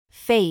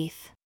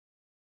Faith.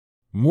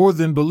 More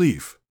than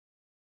belief.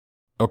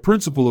 A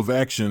principle of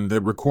action that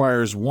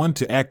requires one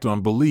to act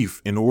on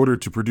belief in order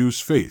to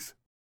produce faith.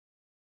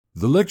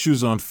 The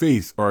lectures on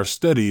faith are a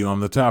study on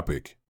the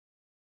topic.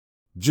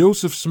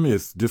 Joseph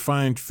Smith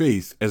defined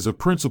faith as a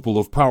principle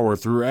of power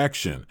through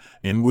action,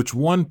 in which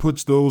one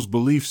puts those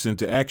beliefs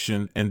into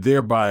action and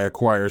thereby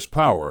acquires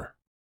power.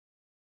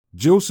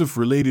 Joseph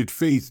related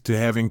faith to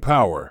having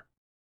power.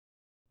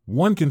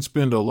 One can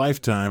spend a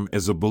lifetime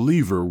as a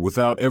believer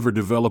without ever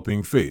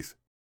developing faith.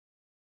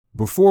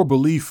 Before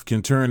belief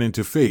can turn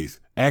into faith,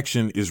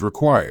 action is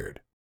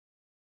required.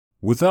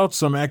 Without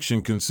some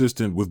action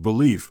consistent with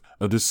belief,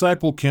 a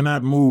disciple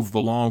cannot move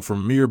along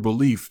from mere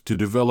belief to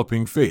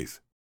developing faith.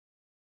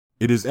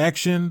 It is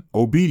action,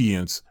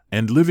 obedience,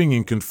 and living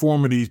in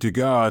conformity to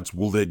God's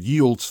will that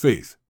yields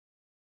faith.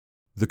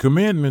 The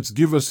commandments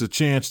give us a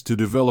chance to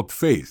develop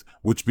faith,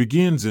 which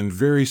begins in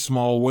very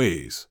small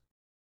ways.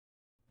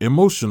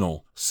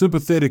 Emotional,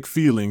 sympathetic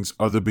feelings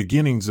are the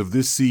beginnings of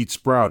this seed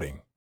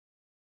sprouting.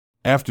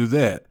 After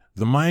that,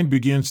 the mind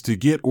begins to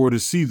get or to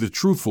see the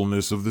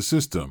truthfulness of the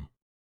system.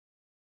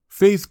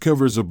 Faith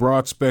covers a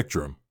broad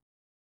spectrum.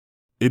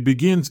 It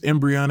begins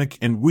embryonic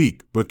and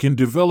weak, but can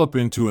develop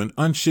into an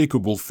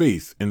unshakable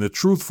faith in the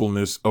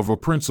truthfulness of a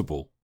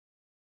principle.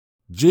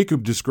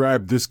 Jacob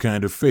described this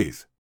kind of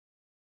faith.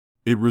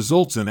 It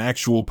results in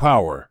actual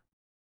power.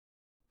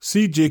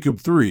 See Jacob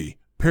 3,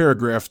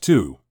 paragraph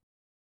 2.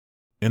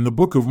 In the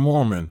Book of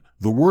Mormon,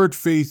 the word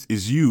faith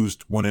is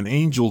used when an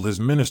angel has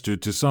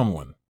ministered to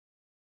someone.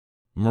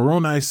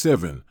 Moroni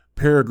 7,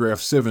 paragraph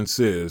 7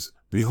 says,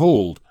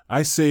 "Behold,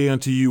 I say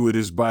unto you, it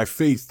is by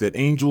faith that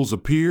angels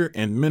appear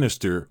and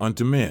minister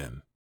unto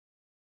men.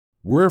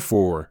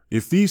 Wherefore,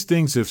 if these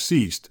things have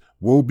ceased,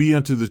 woe be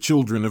unto the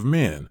children of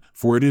men,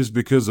 for it is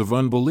because of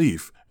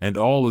unbelief, and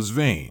all is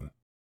vain."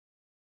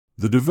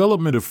 The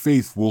development of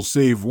faith will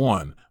save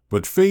one,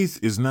 but faith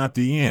is not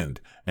the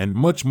end, and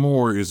much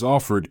more is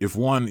offered if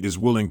one is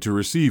willing to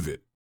receive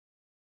it.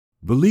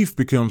 Belief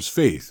becomes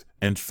faith,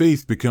 and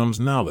faith becomes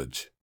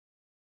knowledge.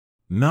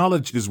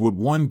 Knowledge is what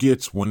one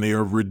gets when they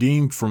are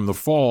redeemed from the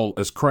fall,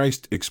 as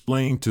Christ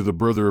explained to the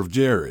brother of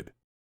Jared.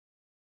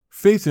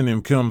 Faith in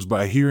him comes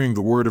by hearing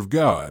the word of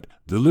God,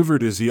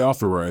 delivered as he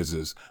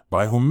authorizes,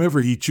 by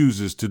whomever he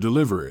chooses to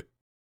deliver it.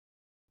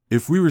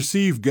 If we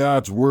receive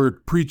God's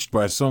word preached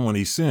by someone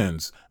he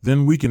sends,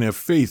 then we can have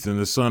faith in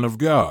the Son of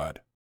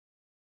God.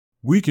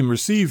 We can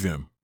receive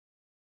him.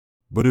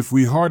 But if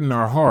we harden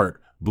our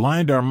heart,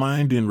 blind our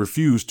mind, and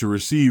refuse to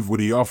receive what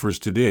he offers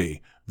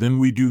today, then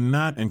we do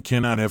not and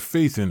cannot have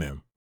faith in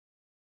him.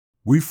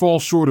 We fall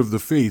short of the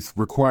faith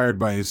required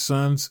by his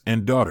sons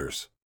and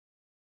daughters.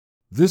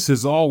 This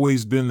has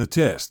always been the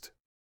test.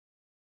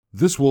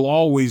 This will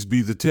always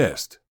be the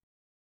test.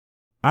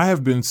 I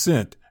have been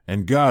sent,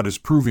 and God is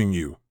proving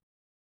you.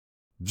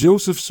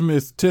 Joseph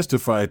Smith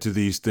testified to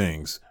these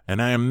things,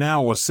 and I am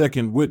now a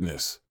second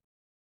witness.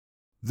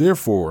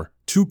 Therefore,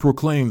 to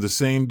proclaim the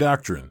same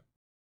doctrine.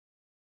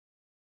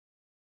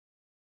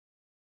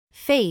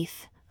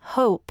 Faith,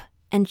 hope,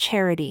 and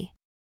charity.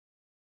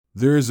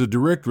 There is a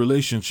direct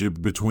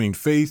relationship between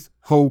faith,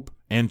 hope,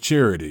 and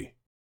charity.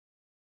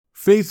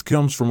 Faith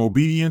comes from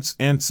obedience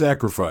and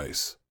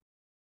sacrifice.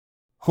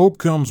 Hope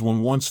comes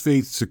when one's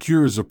faith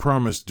secures a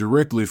promise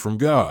directly from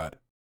God.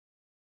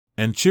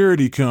 And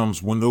charity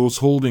comes when those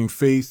holding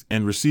faith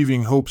and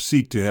receiving hope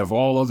seek to have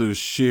all others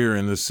share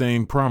in the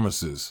same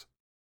promises.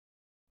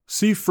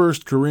 See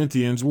 1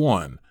 Corinthians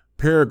 1,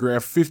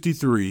 paragraph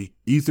 53,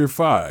 Ether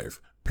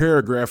 5,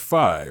 paragraph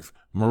 5,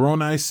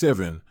 Moroni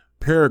 7,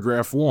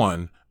 paragraph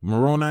 1,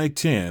 Moroni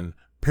 10,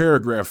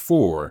 paragraph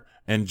 4,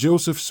 and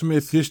Joseph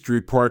Smith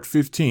History Part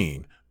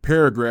 15,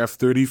 paragraph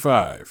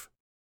 35.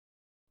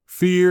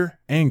 Fear,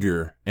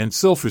 anger, and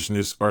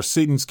selfishness are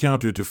Satan's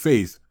counter to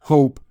faith,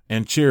 hope,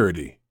 and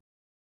charity.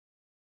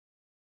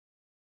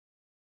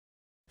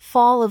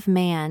 Fall of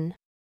man.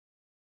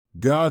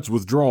 God's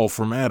withdrawal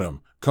from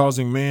Adam,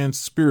 causing man's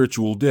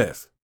spiritual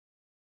death.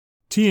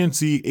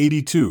 TNC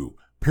 82,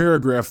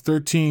 paragraph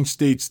 13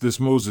 states this: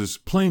 Moses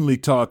plainly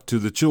taught to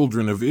the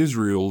children of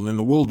Israel in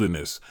the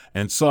wilderness,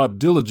 and sought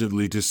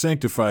diligently to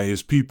sanctify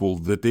his people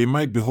that they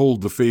might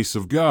behold the face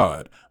of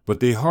God, but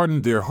they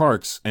hardened their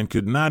hearts and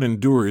could not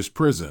endure his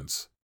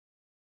presence.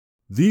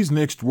 These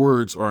next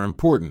words are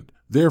important.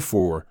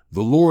 Therefore,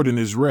 the Lord in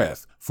his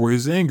wrath, for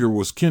his anger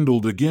was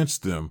kindled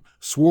against them,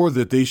 swore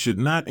that they should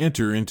not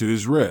enter into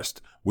his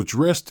rest, which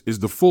rest is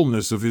the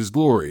fullness of his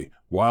glory,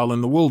 while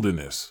in the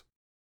wilderness.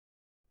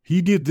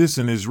 He did this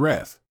in his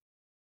wrath.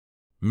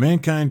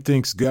 Mankind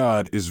thinks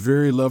God is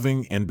very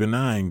loving and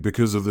benign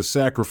because of the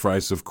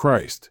sacrifice of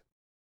Christ.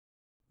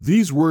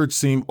 These words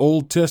seem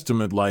Old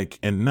Testament-like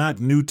and not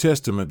New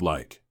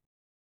Testament-like.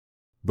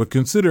 But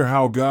consider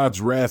how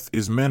God's wrath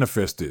is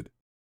manifested.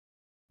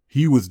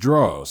 He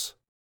withdraws.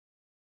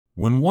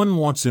 When one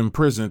wants him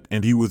present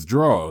and he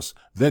withdraws,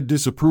 that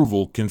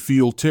disapproval can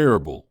feel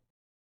terrible.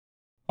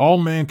 All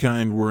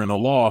mankind were in a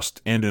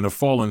lost and in a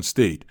fallen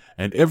state,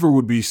 and ever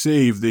would be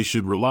saved they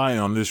should rely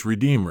on this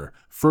Redeemer.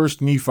 1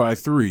 Nephi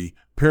 3,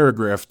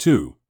 paragraph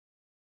 2.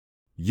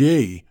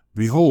 Yea,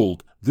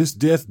 behold, this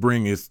death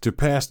bringeth to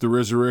pass the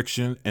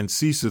resurrection, and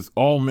ceaseth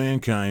all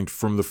mankind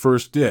from the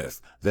first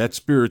death, that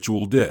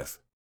spiritual death.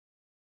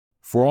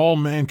 For all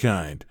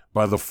mankind,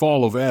 by the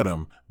fall of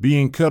Adam,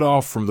 being cut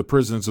off from the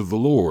presence of the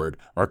Lord,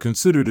 are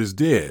considered as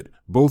dead,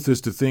 both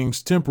as to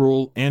things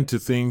temporal and to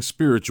things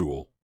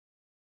spiritual.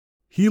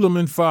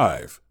 Helaman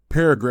 5,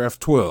 paragraph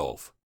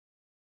 12.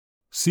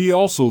 See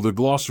also the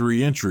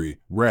glossary entry,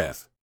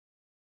 wrath.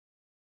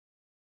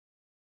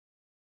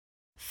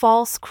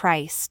 False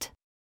Christ.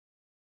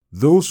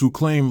 Those who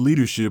claim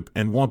leadership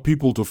and want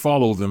people to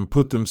follow them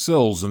put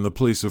themselves in the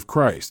place of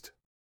Christ.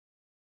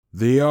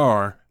 They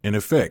are, in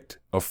effect,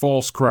 a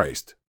false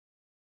Christ.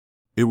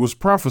 It was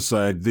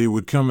prophesied they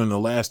would come in the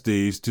last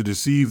days to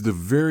deceive the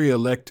very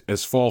elect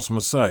as false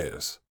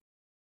messiahs.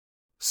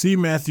 See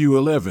Matthew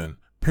 11,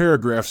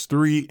 paragraphs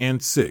 3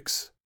 and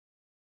 6.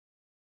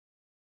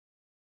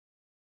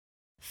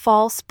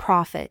 False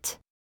prophet.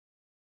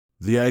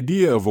 The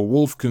idea of a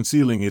wolf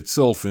concealing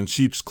itself in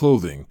sheep's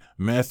clothing,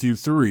 Matthew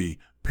 3,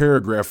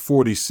 paragraph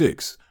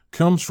 46,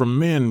 comes from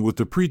men with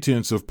the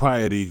pretense of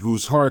piety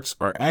whose hearts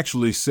are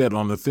actually set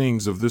on the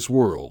things of this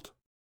world.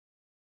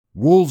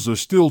 Wolves are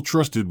still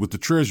trusted with the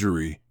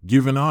treasury,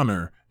 given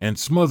honor, and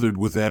smothered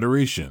with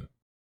adoration.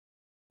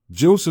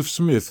 Joseph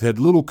Smith had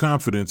little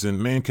confidence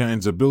in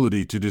mankind's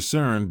ability to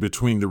discern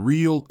between the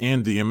real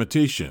and the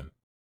imitation.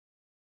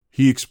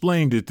 He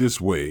explained it this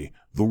way: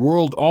 the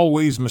world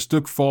always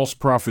mistook false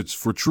prophets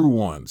for true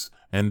ones,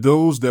 and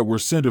those that were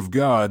sent of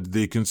God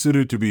they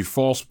considered to be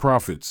false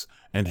prophets,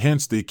 and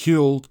hence they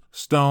killed,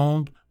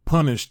 stoned,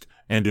 punished,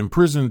 and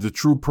imprisoned the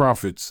true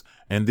prophets,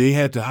 and they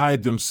had to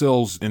hide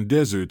themselves in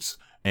deserts,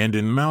 and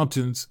in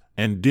mountains,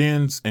 and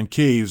dens and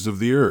caves of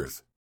the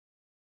earth.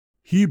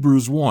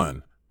 Hebrews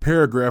 1,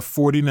 paragraph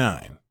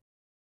 49.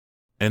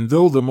 And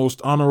though the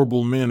most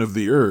honorable men of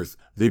the earth,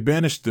 they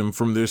banished them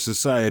from their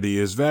society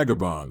as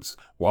vagabonds,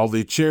 while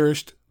they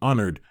cherished,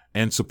 honored,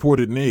 and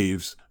supported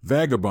knaves,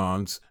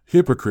 vagabonds,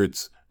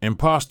 hypocrites,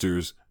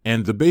 impostors,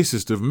 and the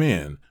basest of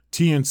men.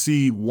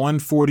 TNC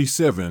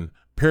 147,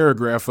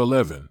 paragraph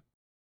 11.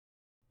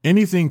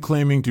 Anything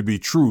claiming to be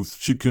truth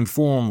should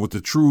conform with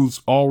the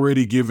truths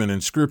already given in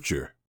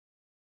Scripture.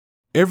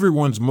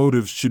 Everyone's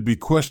motives should be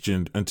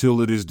questioned until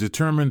it is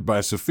determined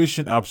by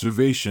sufficient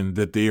observation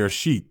that they are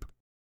sheep.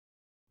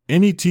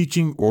 Any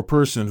teaching or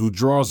person who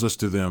draws us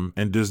to them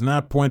and does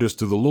not point us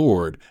to the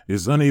Lord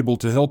is unable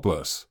to help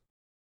us.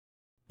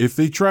 If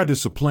they try to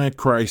supplant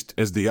Christ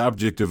as the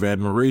object of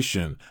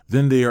admiration,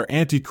 then they are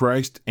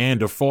Antichrist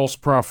and a false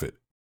prophet.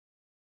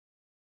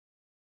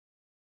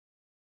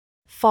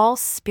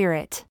 False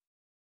spirit.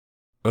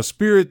 A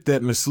spirit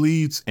that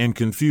misleads and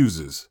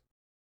confuses.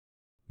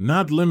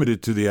 Not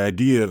limited to the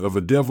idea of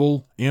a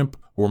devil, imp,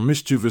 or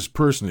mischievous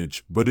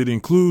personage, but it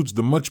includes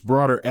the much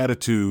broader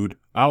attitude,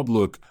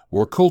 outlook,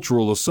 or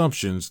cultural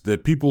assumptions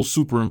that people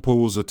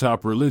superimpose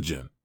atop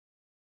religion.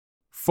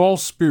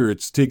 False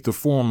spirits take the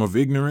form of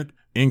ignorant,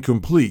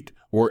 incomplete,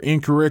 or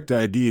incorrect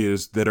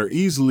ideas that are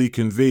easily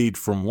conveyed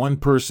from one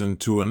person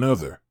to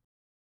another.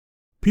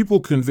 People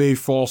convey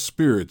false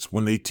spirits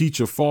when they teach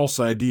a false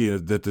idea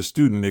that the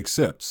student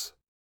accepts.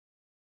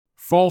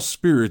 False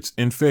spirits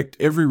infect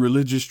every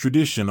religious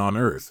tradition on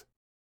earth.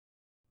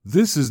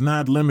 This is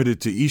not limited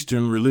to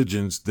Eastern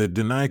religions that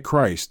deny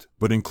Christ,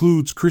 but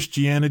includes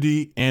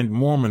Christianity and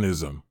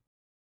Mormonism.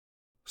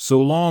 So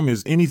long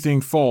as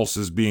anything false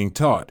is being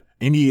taught,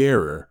 any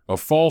error, a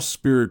false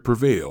spirit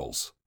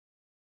prevails.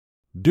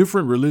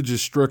 Different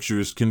religious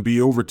structures can be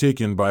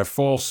overtaken by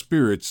false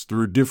spirits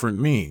through different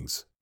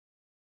means.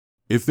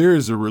 If there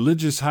is a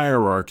religious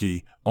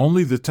hierarchy,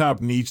 only the top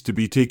needs to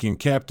be taken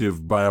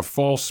captive by a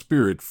false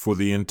spirit for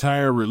the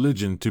entire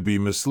religion to be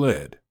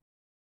misled.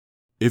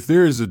 If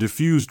there is a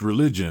diffused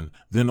religion,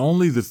 then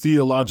only the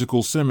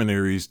theological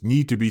seminaries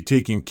need to be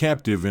taken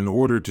captive in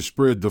order to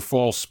spread the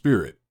false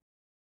spirit.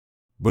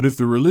 But if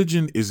the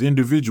religion is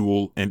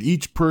individual and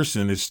each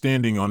person is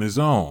standing on his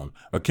own,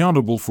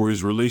 accountable for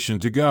his relation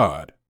to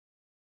God,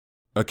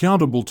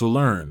 accountable to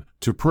learn,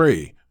 to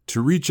pray,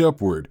 to reach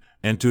upward,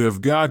 and to have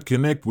God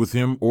connect with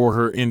him or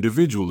her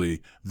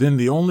individually, then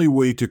the only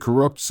way to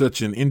corrupt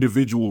such an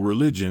individual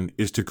religion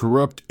is to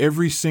corrupt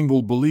every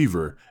single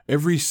believer,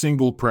 every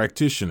single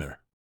practitioner.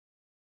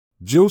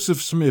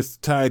 Joseph Smith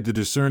tied the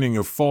discerning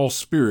of false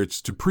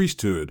spirits to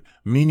priesthood,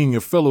 meaning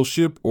a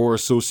fellowship or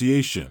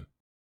association.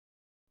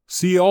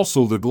 See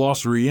also the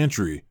glossary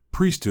entry,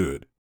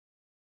 priesthood.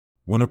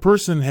 When a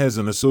person has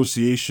an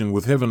association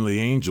with heavenly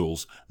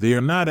angels, they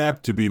are not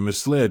apt to be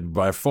misled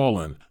by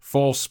fallen,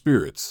 false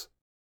spirits.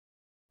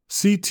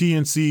 See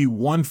TNC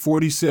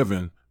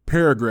 147,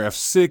 paragraphs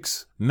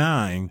 6,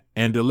 9,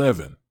 and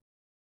 11.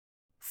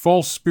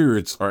 False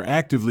spirits are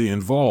actively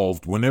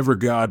involved whenever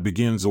God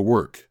begins a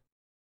work.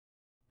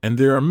 And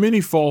there are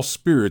many false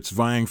spirits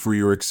vying for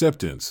your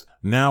acceptance,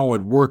 now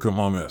at work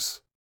among us.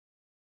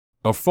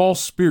 A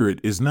false spirit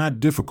is not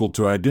difficult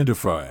to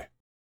identify.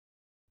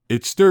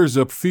 It stirs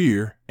up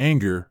fear,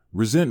 anger,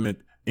 resentment,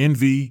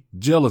 envy,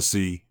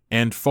 jealousy,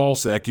 and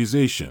false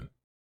accusation.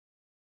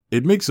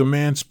 It makes a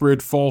man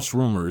spread false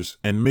rumors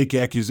and make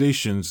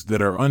accusations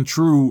that are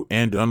untrue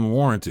and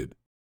unwarranted.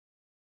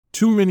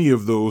 Too many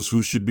of those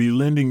who should be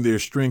lending their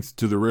strength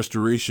to the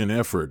restoration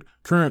effort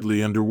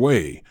currently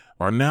underway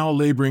are now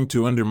laboring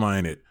to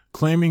undermine it,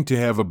 claiming to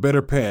have a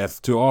better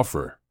path to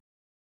offer.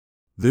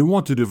 They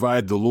want to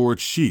divide the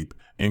Lord's sheep,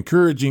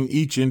 encouraging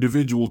each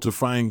individual to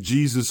find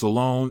Jesus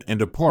alone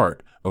and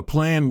apart, a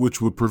plan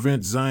which would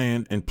prevent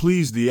Zion and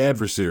please the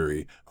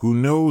adversary, who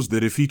knows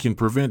that if he can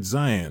prevent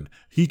Zion,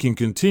 he can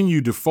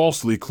continue to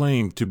falsely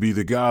claim to be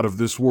the God of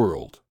this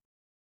world.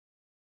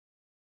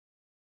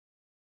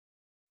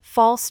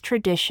 False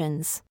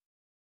traditions.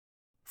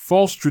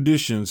 False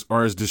traditions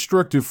are as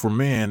destructive for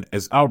man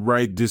as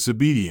outright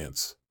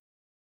disobedience.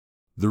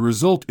 The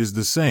result is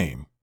the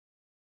same.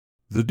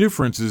 The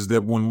difference is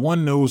that when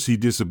one knows he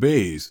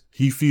disobeys,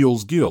 he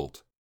feels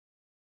guilt.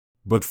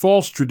 But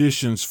false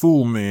traditions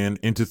fool man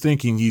into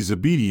thinking he's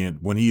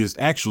obedient when he is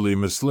actually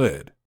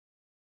misled.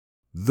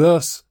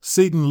 Thus,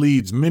 Satan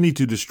leads many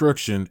to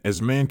destruction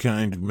as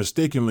mankind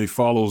mistakenly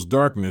follows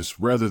darkness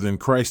rather than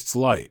Christ's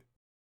light.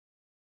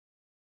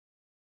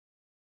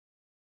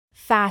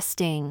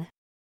 Fasting.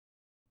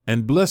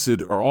 And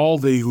blessed are all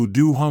they who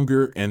do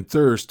hunger and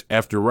thirst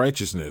after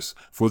righteousness,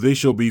 for they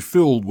shall be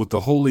filled with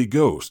the Holy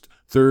Ghost.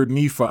 3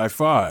 Nephi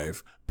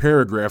 5,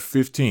 paragraph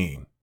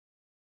 15.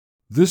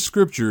 This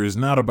scripture is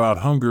not about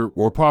hunger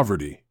or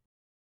poverty.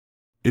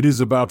 It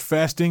is about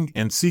fasting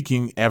and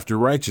seeking after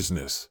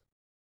righteousness.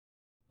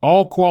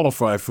 All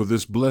qualify for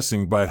this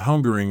blessing by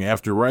hungering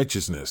after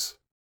righteousness.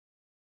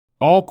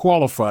 All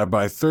qualify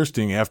by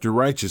thirsting after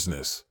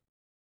righteousness.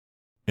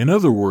 In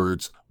other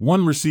words,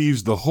 one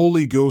receives the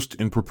Holy Ghost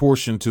in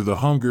proportion to the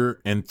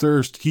hunger and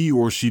thirst he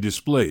or she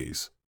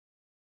displays.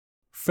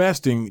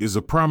 Fasting is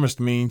a promised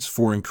means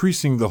for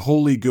increasing the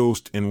Holy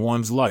Ghost in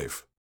one's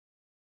life.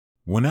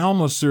 When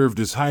Alma served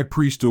as high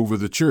priest over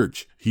the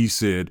church, he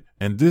said,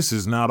 "And this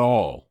is not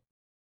all.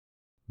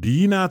 Do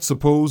ye not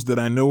suppose that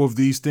I know of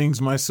these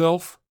things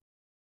myself?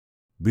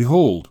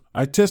 Behold,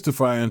 I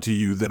testify unto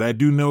you that I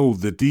do know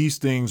that these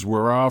things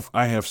whereof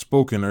I have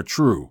spoken are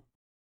true.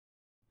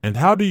 And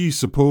how do ye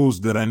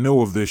suppose that I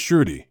know of their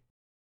surety?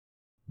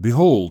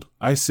 Behold,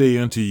 I say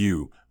unto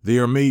you, they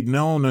are made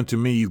known unto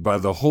me by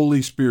the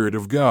Holy Spirit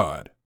of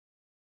God.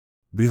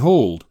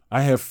 Behold,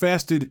 I have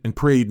fasted and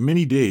prayed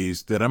many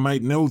days that I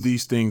might know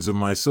these things of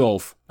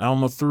myself."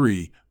 Alma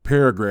 3,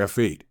 paragraph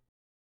 8.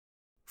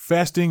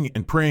 Fasting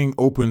and praying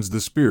opens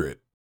the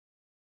Spirit.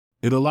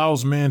 It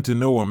allows man to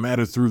know a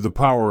matter through the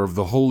power of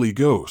the Holy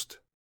Ghost.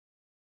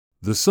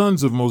 The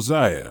sons of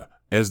Mosiah,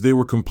 as they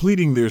were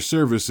completing their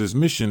service as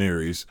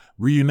missionaries,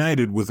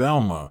 reunited with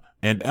Alma,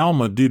 and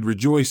Alma did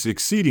rejoice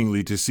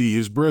exceedingly to see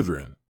his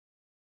brethren.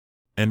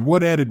 And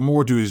what added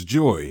more to his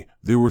joy,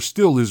 they were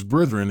still his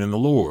brethren in the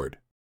Lord.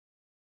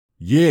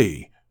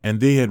 Yea, and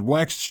they had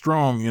waxed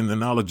strong in the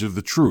knowledge of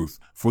the truth,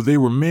 for they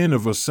were men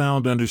of a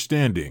sound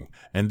understanding,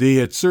 and they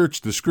had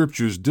searched the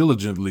Scriptures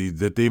diligently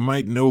that they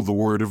might know the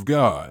word of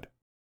God.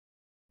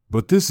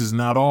 But this is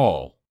not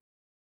all.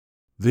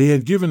 They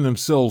had given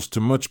themselves to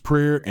much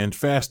prayer and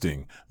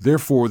fasting,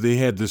 therefore they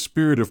had the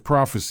spirit of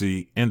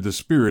prophecy and the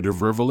spirit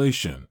of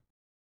revelation.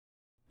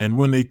 And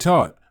when they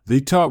taught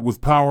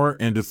with power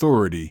and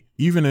authority,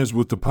 even as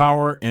with the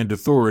power and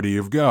authority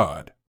of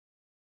God.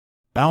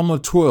 Alma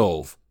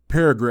 12,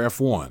 paragraph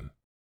 1.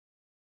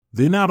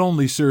 They not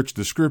only searched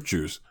the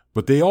Scriptures,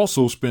 but they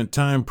also spent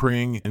time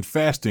praying and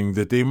fasting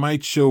that they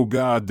might show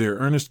God their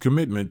earnest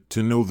commitment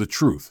to know the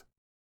truth.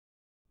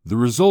 The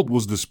result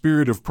was the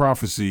spirit of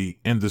prophecy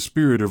and the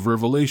spirit of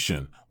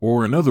revelation,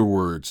 or in other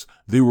words,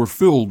 they were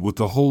filled with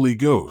the Holy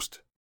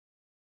Ghost.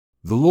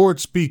 The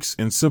Lord speaks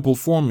in simple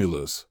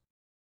formulas.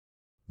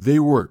 They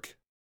work.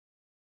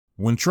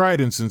 When tried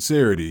in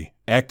sincerity,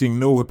 acting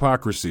no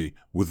hypocrisy,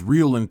 with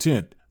real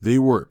intent, they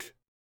work.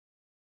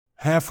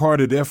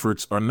 Half-hearted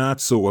efforts are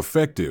not so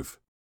effective.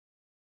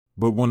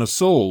 But when a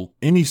soul,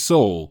 any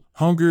soul,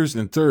 hungers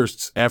and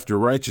thirsts after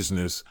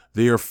righteousness,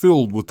 they are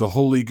filled with the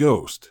Holy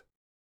Ghost.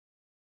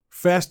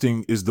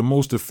 Fasting is the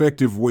most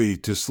effective way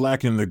to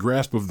slacken the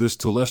grasp of this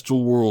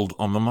telestial world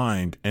on the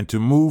mind and to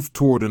move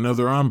toward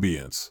another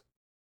ambience.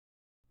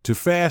 To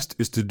fast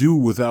is to do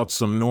without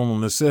some normal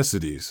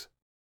necessities.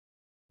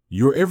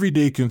 Your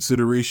everyday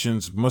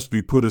considerations must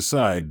be put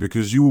aside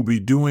because you will be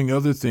doing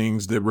other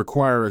things that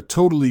require a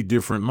totally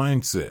different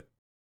mindset.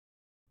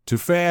 To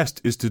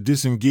fast is to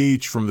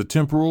disengage from the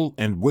temporal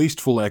and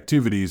wasteful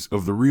activities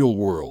of the real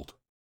world.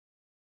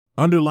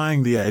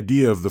 Underlying the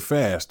idea of the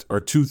fast are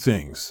two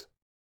things.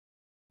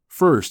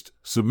 First,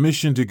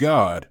 submission to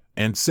God,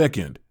 and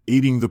second,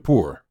 aiding the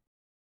poor.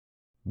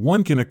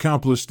 One can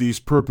accomplish these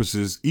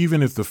purposes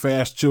even if the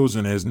fast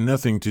chosen has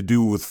nothing to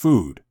do with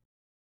food.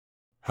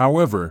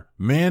 However,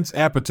 man's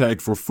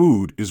appetite for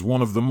food is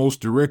one of the most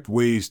direct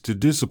ways to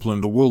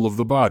discipline the will of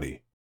the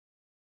body.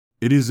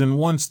 It is in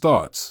one's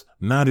thoughts,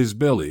 not his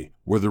belly,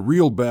 where the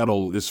real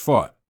battle is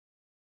fought.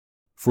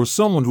 For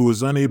someone who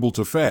is unable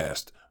to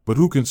fast, but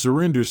who can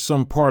surrender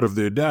some part of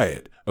their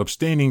diet,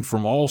 abstaining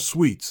from all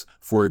sweets,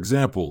 for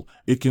example,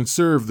 it can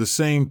serve the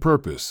same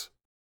purpose.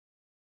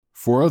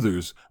 For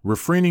others,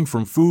 refraining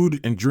from food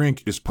and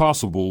drink is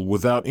possible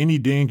without any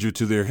danger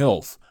to their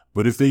health,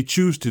 but if they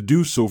choose to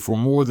do so for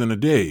more than a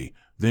day,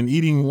 then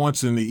eating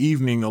once in the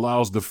evening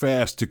allows the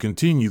fast to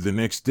continue the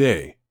next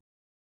day.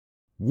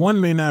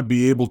 One may not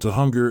be able to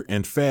hunger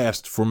and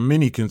fast for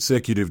many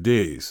consecutive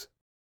days.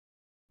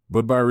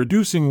 But by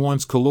reducing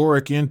one's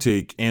caloric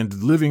intake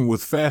and living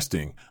with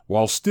fasting,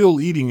 while still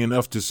eating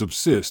enough to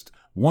subsist,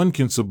 one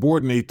can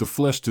subordinate the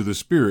flesh to the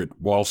spirit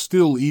while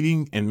still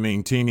eating and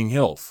maintaining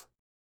health.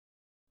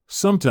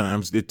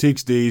 Sometimes it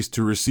takes days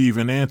to receive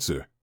an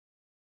answer.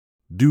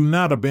 Do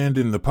not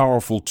abandon the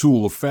powerful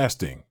tool of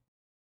fasting.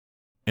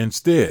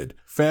 Instead,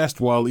 fast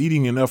while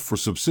eating enough for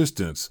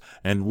subsistence,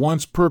 and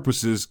one's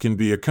purposes can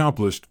be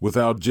accomplished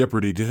without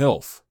jeopardy to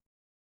health.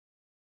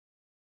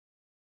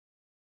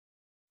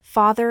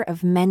 Father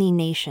of many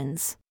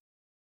nations.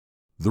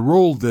 The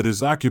role that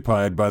is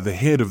occupied by the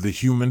head of the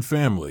human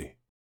family.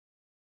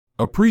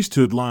 A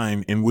priesthood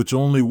line in which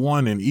only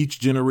one in each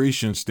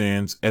generation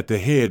stands at the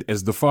head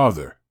as the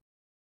father.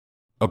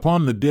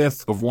 Upon the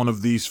death of one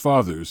of these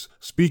fathers,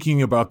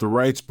 speaking about the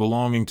rights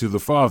belonging to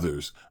the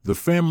fathers, the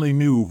family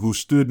knew who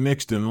stood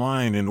next in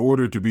line in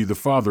order to be the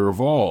father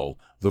of all,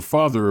 the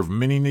father of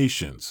many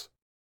nations.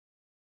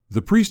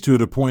 The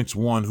priesthood appoints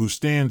one who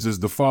stands as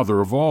the father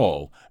of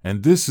all,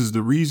 and this is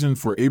the reason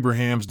for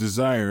Abraham's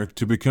desire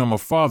to become a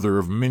father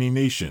of many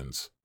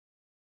nations.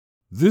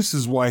 This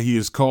is why he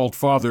is called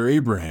Father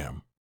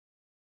Abraham.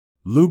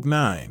 Luke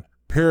 9,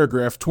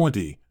 paragraph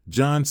 20,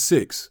 John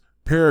 6,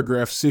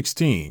 paragraph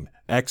 16,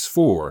 Acts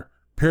 4,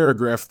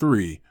 paragraph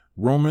 3,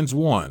 Romans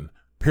 1,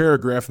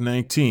 paragraph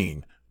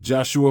 19,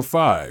 Joshua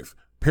 5,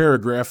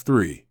 paragraph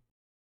 3.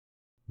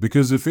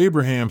 Because if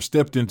Abraham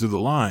stepped into the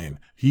line,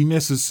 he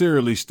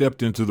necessarily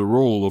stepped into the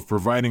role of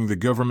providing the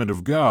government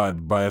of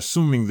God by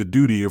assuming the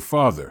duty of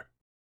father.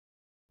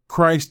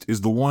 Christ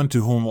is the one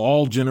to whom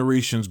all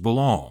generations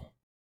belong.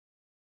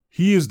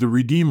 He is the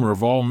Redeemer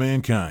of all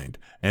mankind,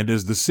 and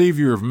as the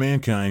Savior of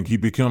mankind he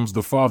becomes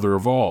the Father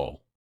of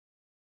all.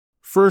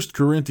 1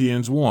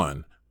 Corinthians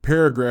 1,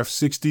 paragraph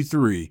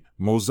 63,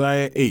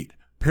 Mosiah 8,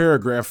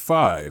 paragraph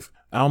 5,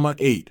 Alma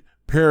 8,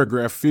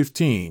 paragraph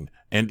 15,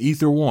 and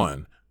Ether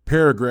 1,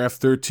 paragraph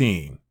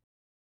 13.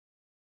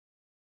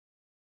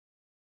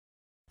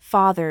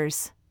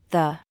 Fathers,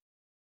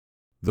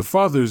 the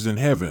fathers in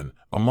heaven,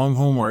 among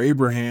whom are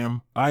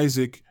Abraham,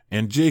 Isaac,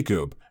 and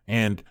Jacob,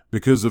 and,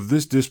 because of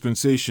this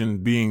dispensation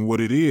being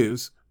what it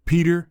is,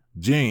 Peter,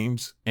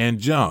 James, and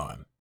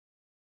John.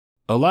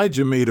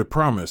 Elijah made a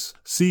promise,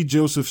 see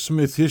Joseph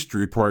Smith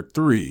History Part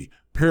 3,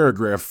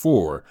 paragraph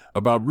 4,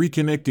 about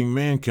reconnecting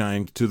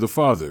mankind to the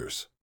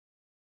fathers.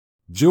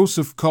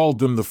 Joseph called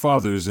them the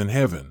fathers in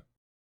heaven.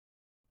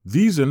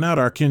 These are not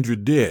our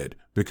kindred dead,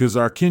 because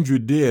our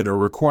kindred dead are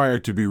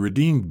required to be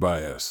redeemed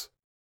by us.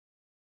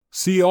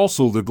 See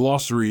also the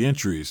glossary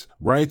entries,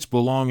 rights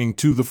belonging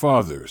to the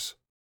fathers.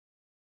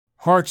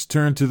 Hearts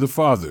turn to the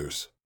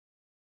fathers.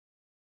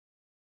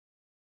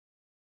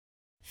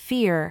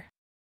 fear.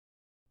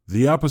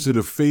 The opposite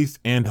of faith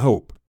and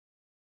hope.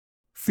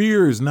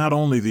 Fear is not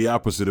only the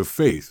opposite of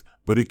faith,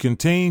 but it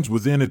contains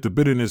within it the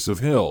bitterness of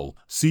hell.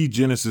 See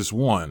Genesis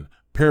 1,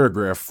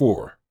 paragraph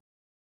 4.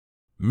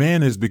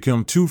 Man has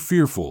become too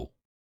fearful.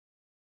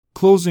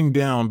 Closing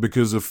down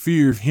because of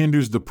fear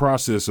hinders the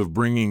process of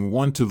bringing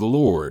one to the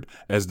Lord,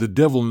 as the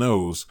devil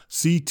knows.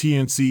 See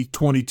TNC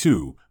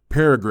 22,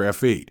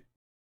 paragraph 8.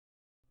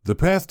 The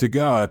path to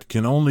God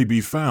can only be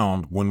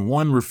found when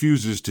one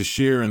refuses to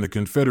share in the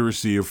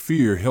confederacy of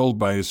fear held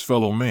by his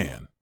fellow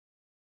man.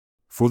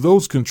 For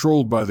those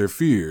controlled by their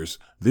fears,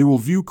 they will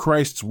view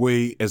Christ's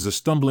way as a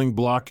stumbling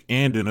block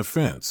and an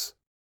offense.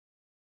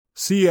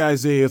 See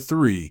Isaiah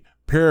 3,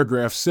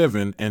 paragraph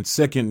 7 and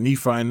 2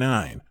 Nephi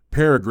 9,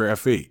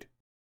 paragraph 8.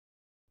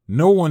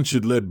 No one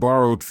should let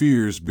borrowed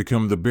fears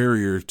become the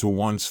barrier to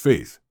one's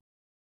faith.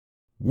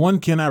 One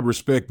cannot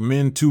respect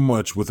men too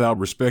much without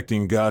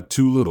respecting God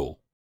too little.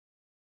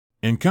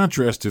 In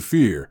contrast to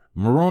fear,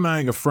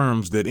 Moroni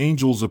affirms that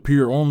angels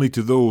appear only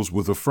to those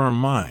with a firm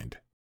mind.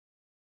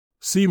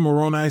 See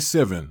Moroni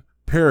 7,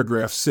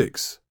 paragraph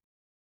 6.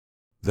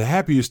 The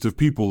happiest of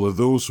people are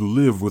those who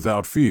live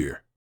without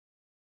fear.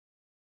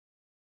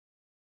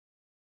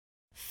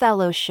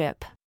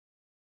 Fellowship.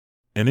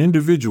 An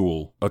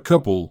individual, a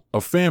couple,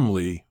 a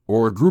family,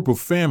 or a group of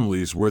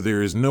families where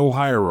there is no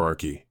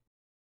hierarchy.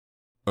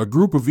 A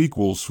group of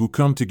equals who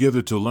come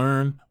together to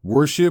learn,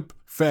 worship,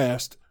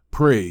 fast,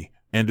 pray,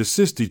 and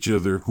assist each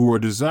other, who are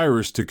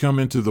desirous to come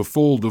into the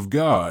fold of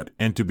God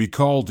and to be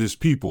called His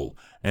people,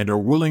 and are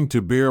willing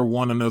to bear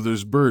one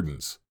another's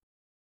burdens.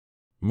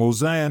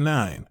 Mosiah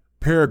 9,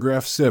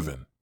 paragraph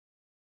 7.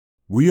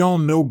 We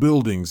own no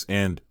buildings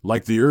and,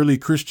 like the early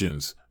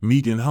Christians,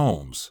 meet in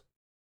homes.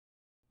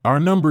 Our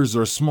numbers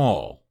are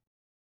small.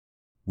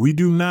 We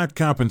do not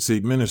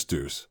compensate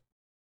ministers.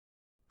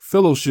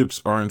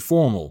 Fellowships are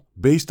informal,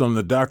 based on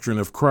the doctrine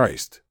of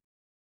Christ.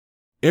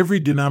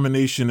 Every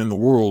denomination in the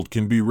world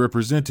can be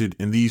represented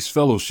in these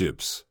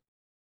fellowships.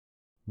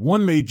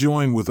 One may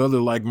join with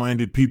other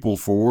like-minded people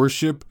for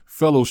worship,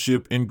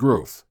 fellowship, and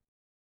growth.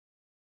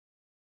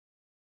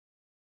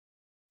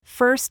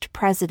 First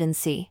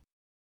Presidency.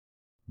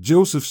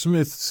 Joseph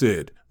Smith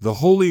said, "The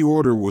Holy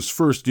Order was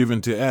first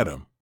given to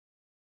Adam.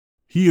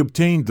 He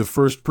obtained the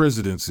first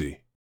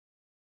presidency."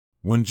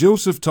 When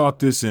Joseph taught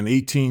this in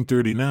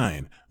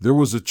 1839, there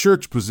was a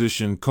church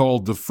position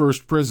called the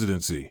First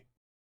Presidency.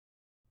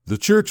 The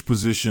church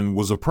position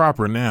was a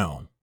proper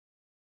noun.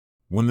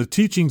 When the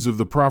teachings of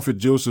the prophet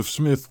Joseph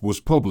Smith was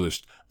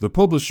published, the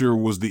publisher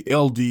was the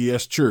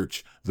LDS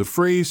Church. The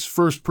phrase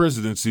First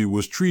Presidency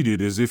was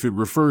treated as if it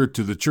referred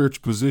to the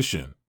church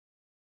position.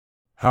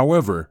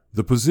 However,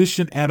 the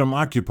position Adam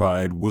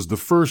occupied was the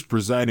first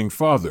presiding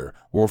father,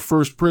 or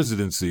first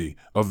presidency,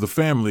 of the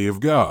family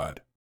of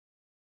God.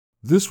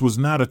 This was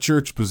not a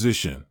church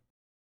position.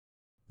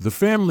 The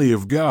family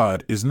of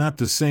God is not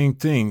the same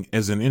thing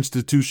as an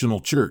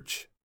institutional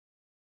church.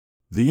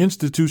 The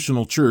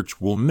institutional church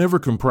will never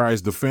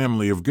comprise the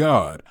family of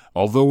God,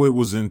 although it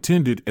was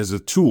intended as a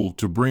tool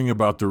to bring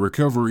about the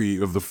recovery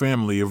of the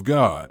family of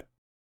God.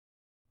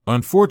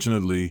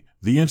 Unfortunately,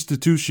 the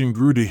institution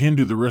grew to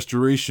hinder the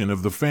restoration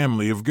of the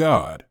family of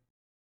God.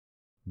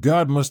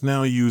 God must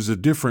now use a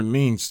different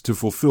means to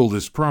fulfill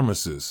His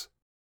promises.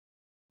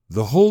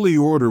 The Holy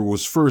Order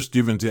was first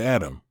given to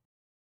Adam.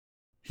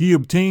 He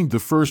obtained the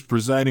first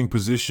presiding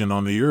position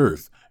on the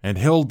earth and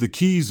held the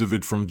keys of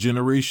it from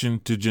generation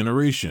to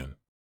generation.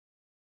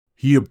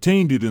 He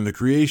obtained it in the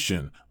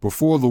creation,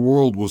 before the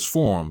world was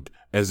formed,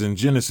 as in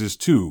Genesis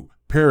 2,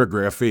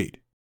 paragraph 8.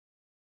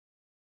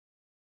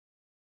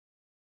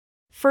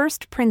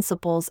 First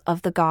Principles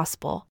of the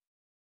Gospel.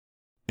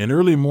 In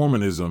early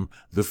Mormonism,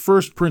 the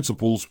first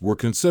principles were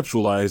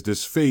conceptualized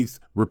as faith,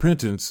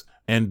 repentance,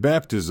 and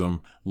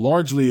baptism,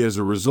 largely as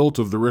a result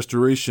of the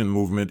Restoration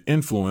Movement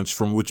influence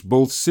from which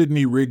both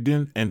Sidney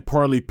Rigdon and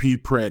Parley P.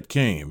 Pratt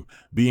came,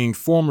 being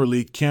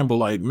formerly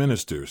Campbellite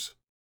ministers.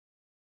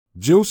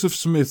 Joseph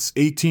Smith's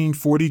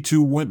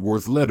 1842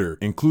 Wentworth letter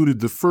included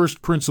the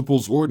first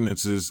principles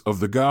ordinances of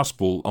the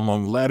gospel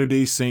among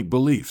Latter-day Saint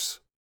beliefs.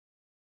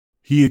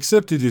 He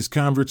accepted his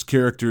converts'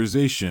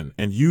 characterization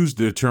and used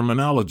their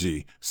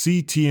terminology,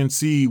 see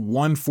T&C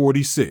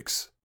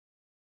 146.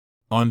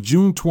 On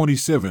June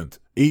 27,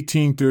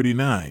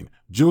 1839,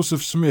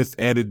 Joseph Smith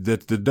added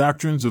that the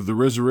doctrines of the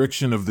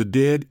resurrection of the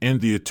dead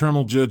and the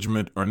eternal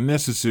judgment are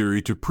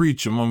necessary to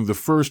preach among the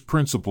first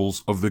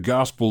principles of the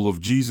gospel of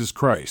Jesus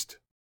Christ.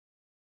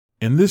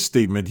 In this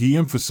statement, he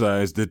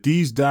emphasized that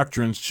these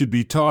doctrines should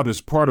be taught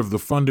as part of the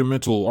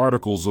fundamental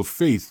articles of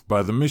faith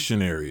by the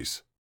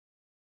missionaries.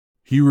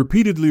 He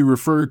repeatedly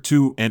referred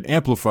to and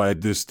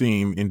amplified this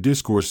theme in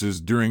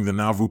discourses during the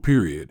Nauvoo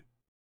period.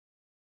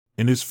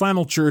 In his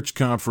final church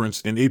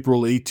conference in April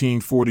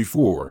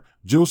 1844,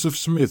 Joseph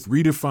Smith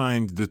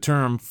redefined the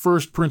term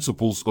first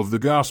principles of the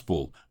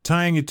gospel,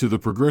 tying it to the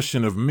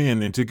progression of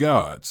men into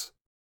gods.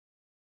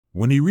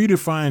 When he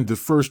redefined the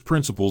first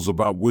principles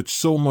about which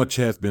so much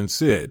hath been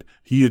said,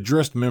 he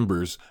addressed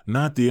members,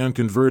 not the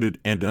unconverted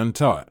and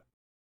untaught.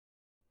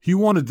 He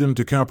wanted them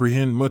to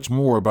comprehend much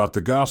more about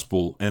the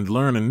gospel and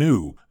learn a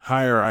new,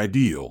 higher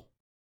ideal.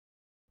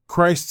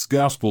 Christ's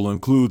gospel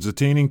includes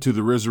attaining to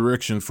the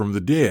resurrection from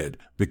the dead,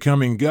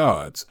 becoming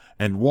gods,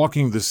 and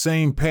walking the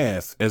same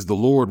path as the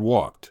Lord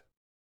walked.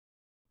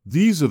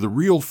 These are the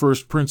real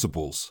first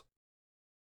principles.